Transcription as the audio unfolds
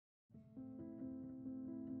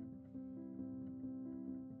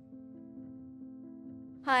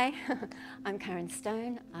Hi, I'm Karen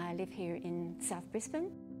Stone. I live here in South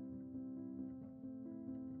Brisbane.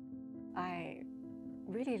 I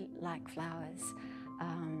really like flowers.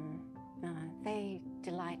 They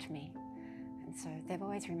delight me, and so they've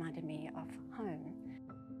always reminded me of home.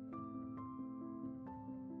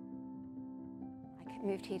 I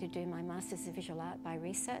moved here to do my Masters of Visual Art by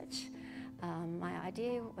Research. My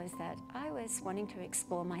idea was that I was wanting to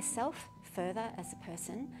explore myself further as a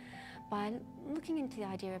person by looking into the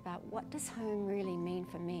idea about what does home really mean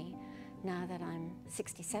for me now that I'm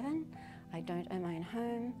 67. I don't own my own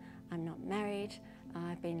home, I'm not married,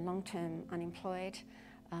 I've been long-term unemployed.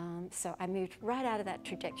 So I moved right out of that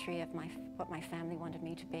trajectory of what my family wanted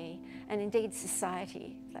me to be, and indeed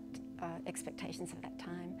society, expectations of that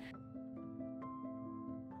time.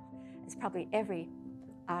 As probably every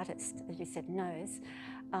artist, as you said, knows,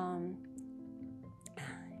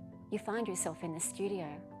 you find yourself in the studio.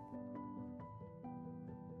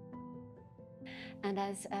 And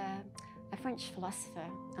as a French philosopher,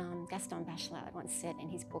 Gaston Bachelard, once said in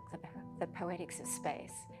his book, The Poetics of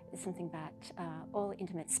Space, there's something about all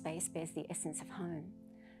intimate space bears the essence of home.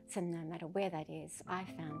 So no matter where that is, I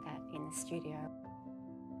found that in the studio.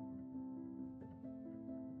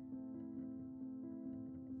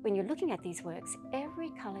 When you're looking at these works,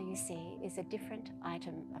 every colour you see is a different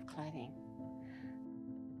item of clothing.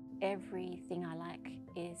 Everything I like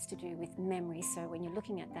is to do with memory, so when you're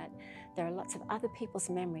looking at that, there are lots of other people's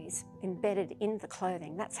memories embedded in the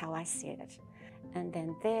clothing. That's how I see it. And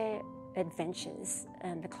then their adventures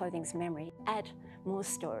and the clothing's memory add more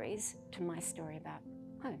stories to my story about